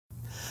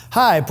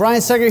Hi,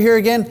 Brian Seger here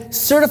again,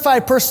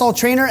 certified personal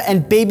trainer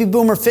and baby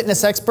boomer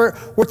fitness expert,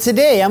 where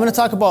today I'm going to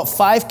talk about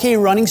 5K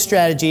running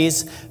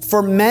strategies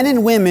for men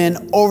and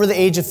women over the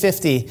age of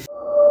 50.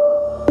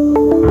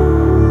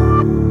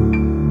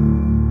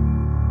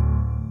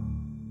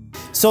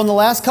 So in the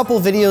last couple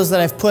of videos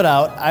that I've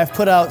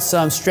put out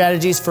some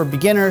strategies for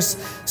beginners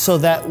so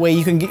that way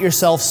you can get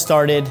yourself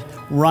started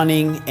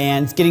running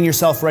and getting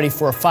yourself ready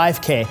for a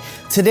 5K.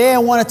 Today I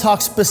want to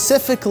talk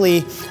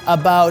specifically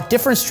about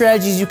different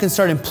strategies you can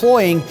start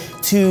employing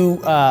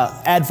to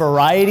add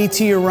variety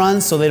to your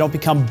runs so they don't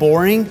become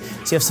boring.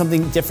 So you have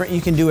something different you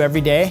can do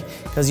every day,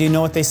 because you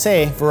know what they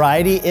say,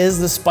 variety is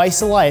the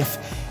spice of life.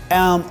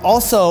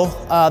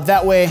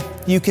 That way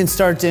you can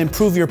start to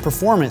improve your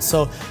performance,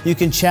 so you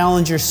can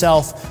challenge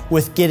yourself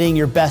with getting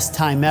your best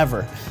time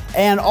ever.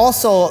 And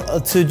also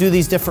to do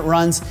these different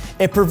runs,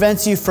 it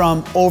prevents you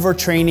from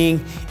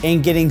overtraining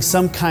and getting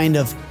some kind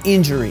of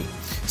injury.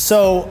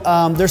 So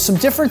there's some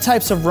different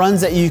types of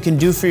runs that you can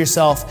do for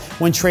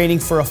yourself when training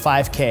for a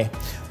 5K.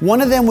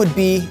 One of them would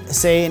be,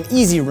 say, an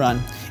easy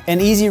run.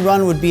 An easy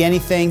run would be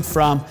anything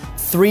from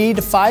 3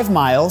 to 5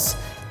 miles,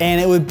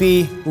 and it would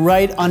be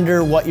right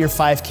under what your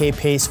 5K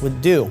pace would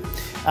do.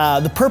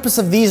 The purpose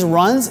of these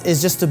runs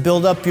is just to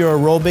build up your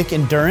aerobic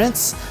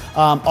endurance,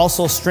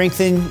 also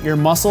strengthen your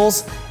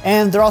muscles,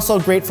 and they're also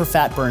great for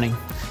fat burning.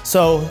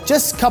 So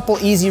just a couple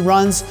easy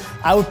runs.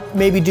 I would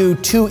maybe do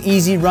 2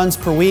 easy runs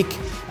per week.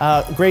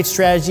 Great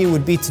strategy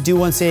would be to do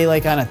one, say,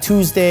 like on a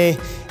Tuesday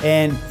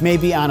and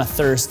maybe on a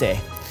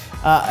Thursday.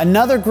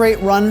 Another great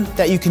run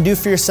that you can do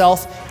for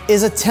yourself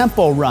is a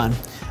tempo run.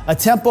 A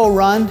tempo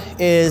run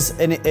is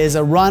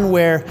a run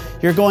where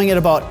you're going at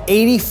about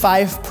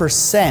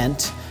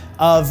 85%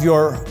 of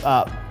your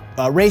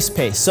race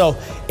pace. So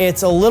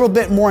it's a little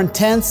bit more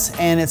intense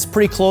and it's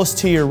pretty close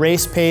to your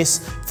race pace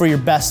for your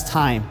best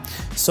time.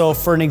 So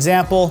for an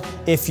example,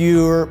 if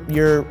your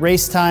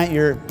race time,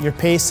 your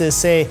pace is,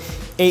 say,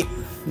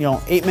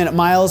 8-minute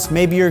miles,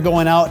 maybe you're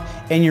going out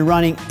and you're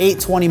running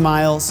 8:20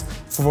 miles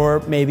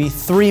for maybe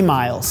 3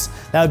 miles.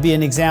 That would be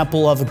an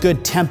example of a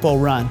good tempo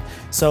run.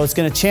 So it's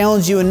going to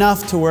challenge you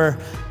enough to where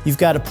you've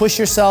got to push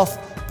yourself,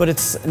 but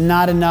it's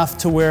not enough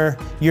to where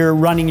you're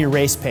running your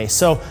race pace.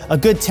 So a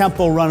good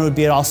tempo run would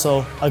be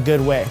also a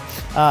good way.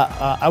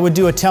 I would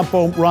do a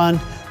tempo run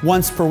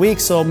once per week.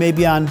 So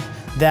maybe on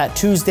that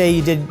Tuesday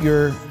you did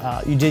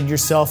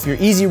yourself your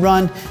easy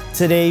run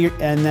today,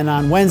 and then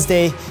on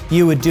Wednesday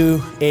you would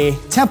do a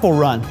tempo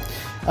run.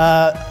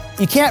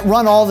 You can't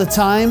run all the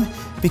time,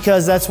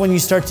 because that's when you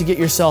start to get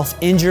yourself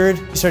injured.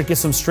 You start to get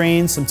some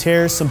strains, some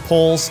tears, some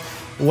pulls.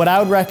 What I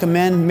would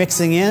recommend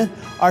mixing in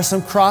are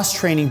some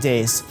cross-training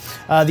days.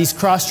 These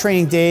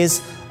cross-training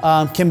days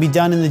can be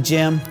done in the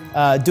gym,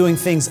 doing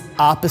things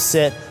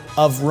opposite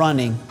of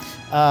running.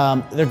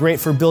 They're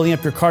great for building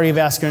up your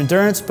cardiovascular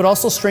endurance, but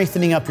also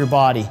strengthening up your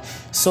body.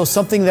 So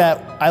something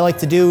that I like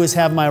to do is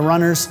have my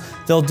runners,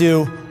 they'll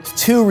do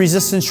 2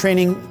 resistance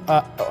training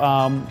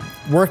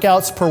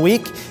workouts per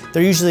week.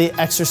 They're usually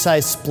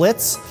exercise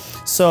splits.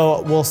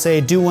 So we'll say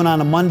do one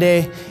on a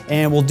Monday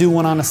and we'll do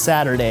one on a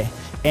Saturday.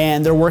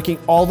 And they're working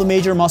all the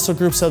major muscle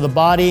groups of the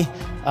body,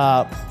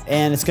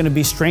 and it's going to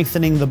be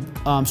strengthening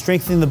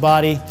the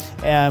body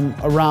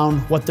around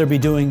what they'll be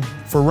doing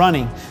for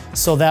running.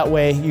 So that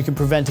way you can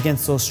prevent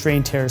against those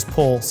strain, tears,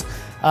 pulls.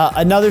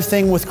 Another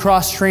thing with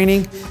cross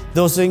training,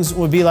 those things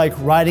would be like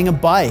riding a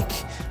bike.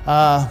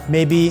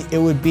 Maybe it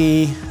would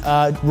be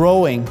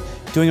rowing,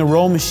 doing a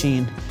row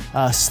machine,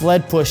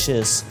 sled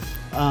pushes,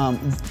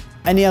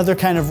 any other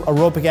kind of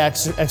aerobic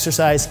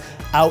exercise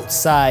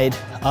outside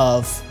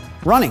of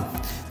running.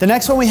 The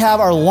next one we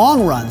have are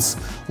long runs.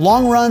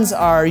 Long runs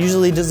are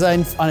usually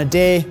designed on a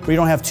day where you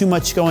don't have too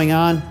much going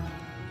on.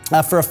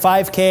 For a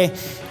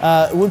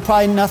 5K, it would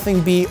probably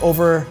nothing be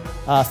over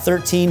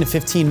 13 to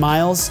 15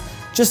 miles.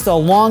 Just a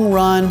long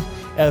run,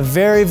 a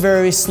very,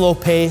 very slow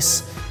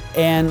pace.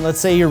 And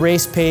let's say your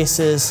race pace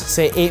is,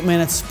 say, 8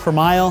 minutes per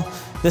mile.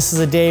 This is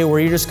a day where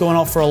you're just going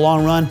out for a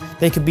long run.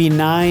 They could be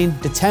 9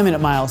 to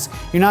 10-minute miles.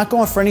 You're not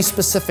going for any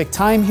specific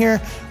time here.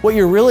 What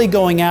you're really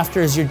going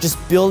after is you're just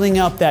building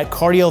up that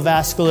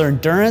cardiovascular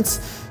endurance,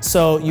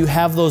 so you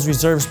have those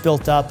reserves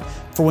built up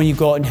for when you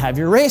go out and have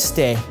your race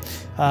day.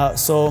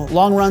 So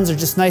long runs are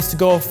just nice to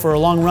go for a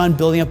long run,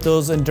 building up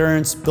those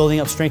endurance, building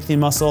up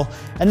strengthening muscle,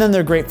 and then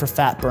they're great for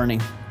fat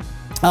burning.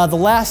 The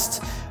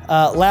last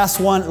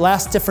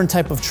different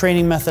type of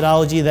training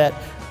methodology that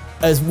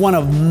is one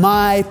of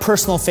my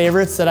personal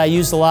favorites that I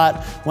used a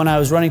lot when I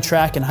was running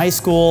track in high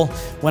school,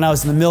 when I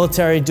was in the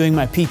military doing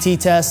my PT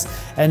tests,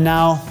 and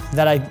now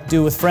that I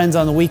do with friends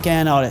on the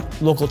weekend out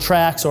at local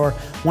tracks, or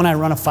when I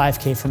run a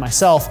 5K for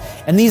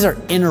myself. And these are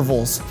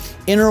intervals.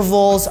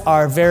 Intervals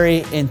are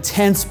very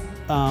intense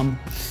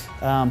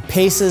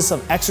paces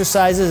of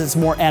exercises. It's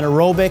more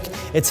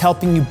anaerobic. It's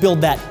helping you build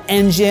that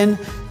engine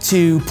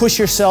to push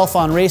yourself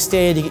on race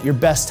day to get your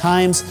best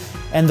times.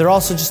 and they're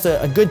also just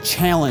a good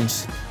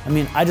challenge. I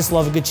mean, I just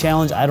love a good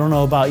challenge. I don't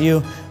know about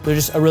you. They're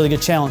just a really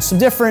good challenge. Some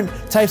different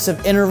types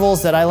of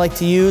intervals that I like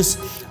to use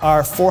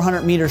are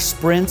 400-meter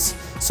sprints.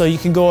 So you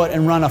can go out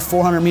and run a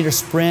 400-meter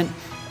sprint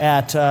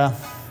at, a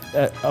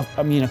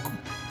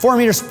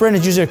 400-meter sprint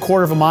is usually a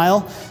quarter of a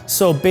mile.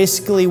 So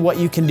basically what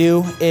you can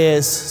do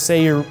is,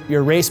 say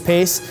your race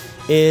pace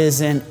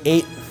is an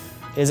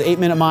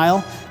 8-minute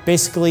mile.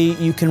 Basically,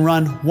 you can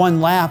run one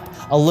lap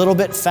a little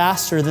bit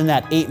faster than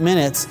that 8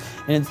 minutes.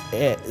 And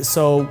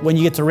so when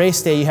you get to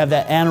race day, you have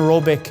that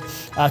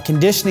anaerobic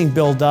conditioning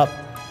build up,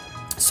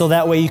 so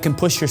that way you can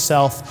push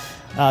yourself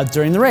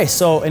during the race.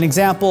 So an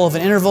example of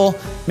an interval,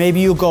 maybe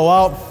you'll go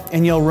out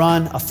and you'll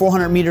run a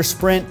 400-meter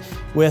sprint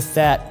with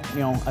that,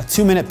 a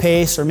 2-minute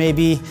pace, or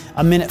maybe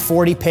a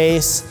 1:40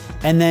 pace,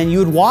 and then you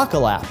would walk a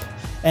lap.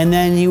 And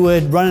then you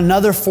would run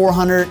another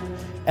 400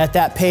 at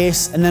that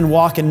pace and then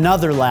walk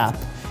another lap.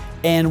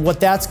 And what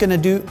that's gonna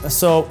do,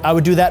 so I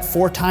would do that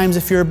 4 times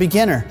if you're a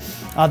beginner.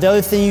 The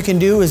other thing you can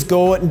do is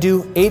go out and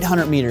do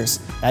 800 meters.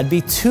 That'd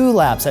be 2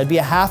 laps, that'd be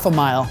a half a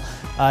mile.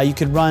 You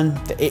could run,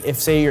 if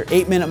say your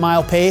 8-minute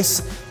mile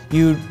pace,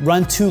 you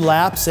run 2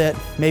 laps at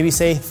maybe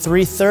say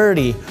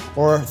 3:30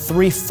 or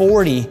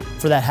 3:40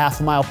 for that half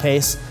a mile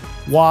pace.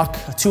 Walk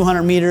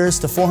 200 meters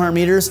to 400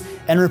 meters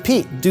and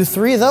repeat. Do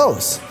 3 of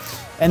those.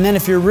 And then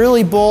if you're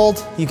really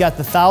bold, you got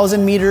the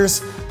 1,000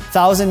 meters.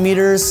 1,000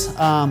 meters,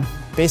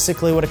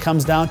 basically what it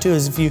comes down to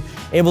is if you're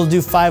able to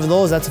do 5 of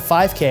those, that's a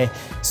 5K.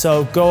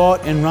 So go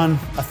out and run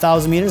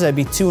 1,000 meters, that'd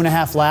be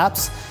 2.5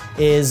 laps,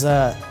 is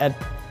at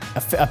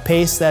a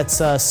pace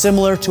that's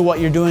similar to what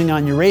you're doing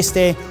on your race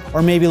day,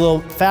 or maybe a little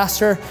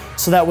faster,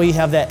 so that way you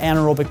have that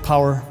anaerobic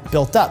power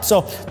built up.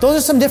 So those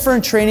are some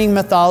different training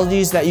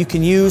methodologies that you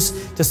can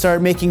use to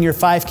start making your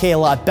 5K a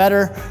lot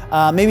better.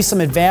 Maybe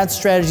some advanced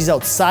strategies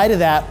outside of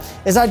that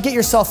is I'd get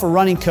yourself a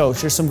running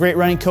coach. There's some great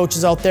running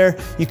coaches out there.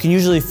 You can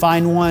usually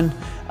find one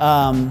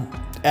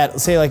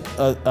at, say, like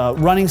a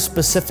running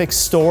specific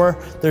store.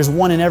 There's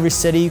one in every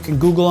city. You can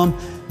Google them.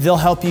 They'll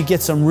help you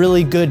get some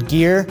really good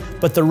gear,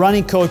 but the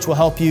running coach will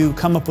help you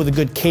come up with a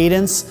good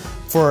cadence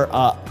for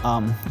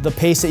the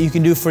pace that you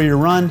can do for your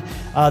run.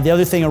 The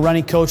other thing a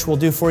running coach will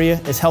do for you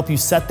is help you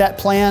set that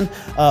plan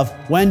of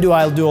when do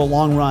I do a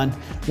long run?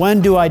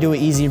 When do I do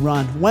an easy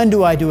run? When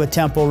do I do a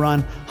tempo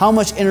run? How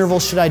much interval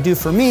should I do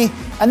for me?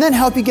 And then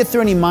help you get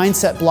through any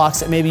mindset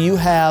blocks that maybe you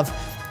have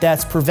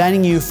that's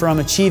preventing you from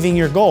achieving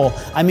your goal.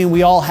 I mean,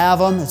 we all have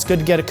them. It's good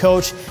to get a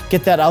coach,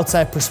 get that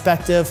outside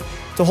perspective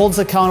to hold us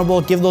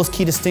accountable, give those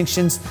key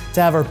distinctions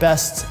to have our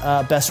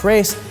best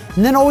race.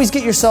 And then always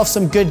get yourself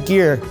some good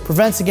gear.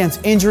 Prevents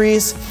against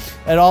injuries.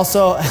 And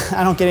also,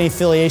 I don't get any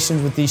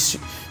affiliations with these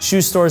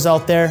shoe stores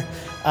out there.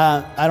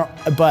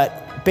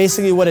 But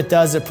basically what it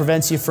does, it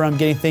prevents you from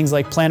getting things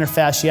like plantar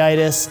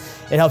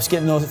fasciitis. It helps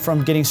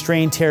from getting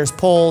strain, tears,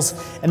 pulls.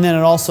 And then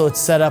it's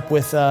set up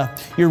with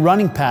your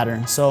running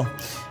pattern. So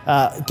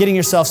getting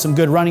yourself some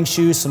good running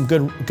shoes, some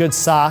good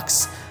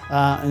socks,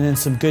 and then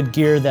some good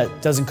gear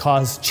that doesn't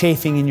cause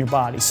chafing in your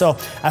body. So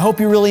I hope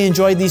you really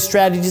enjoyed these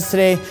strategies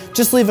today.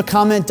 Just leave a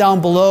comment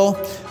down below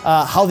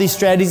how these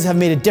strategies have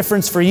made a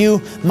difference for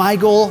you. My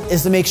goal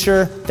is to make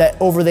sure that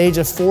over the age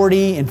of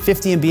 40 and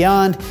 50 and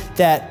beyond,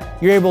 that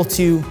you're able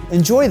to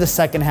enjoy the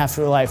second half of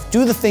your life,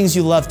 do the things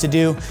you love to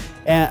do.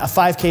 And a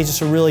 5K is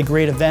just a really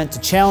great event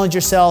to challenge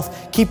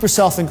yourself, keep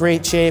yourself in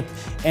great shape,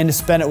 and to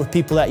spend it with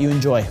people that you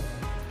enjoy.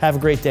 Have a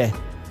great day.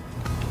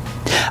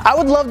 I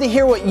would love to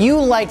hear what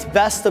you liked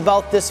best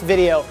about this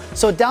video.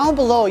 So down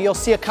below, you'll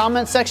see a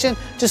comment section.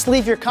 Just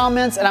leave your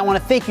comments, and I want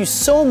to thank you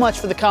so much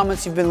for the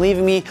comments you've been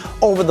leaving me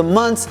over the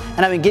months,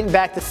 and I've been getting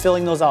back to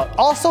filling those out.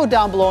 Also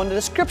down below in the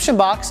description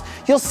box,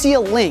 you'll see a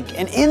link,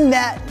 and in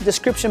that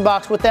description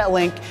box with that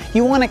link,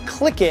 you want to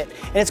click it,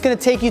 and it's going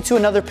to take you to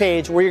another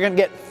page where you're going to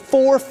get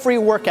 4 free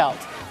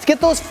workouts. To get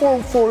those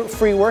 4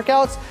 free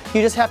workouts,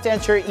 you just have to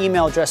enter your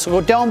email address. So go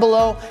down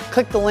below,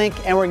 click the link,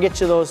 and we're going to get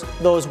you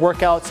those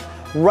workouts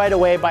right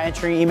away by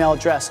entering your email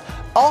address.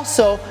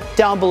 Also,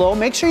 down below,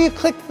 make sure you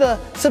click the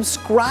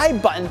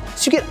subscribe button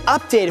so you get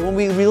updated when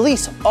we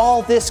release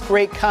all this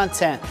great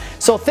content.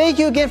 So thank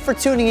you again for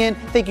tuning in.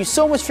 Thank you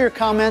so much for your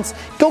comments.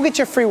 Go get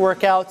your free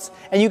workouts,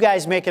 and you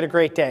guys make it a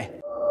great day.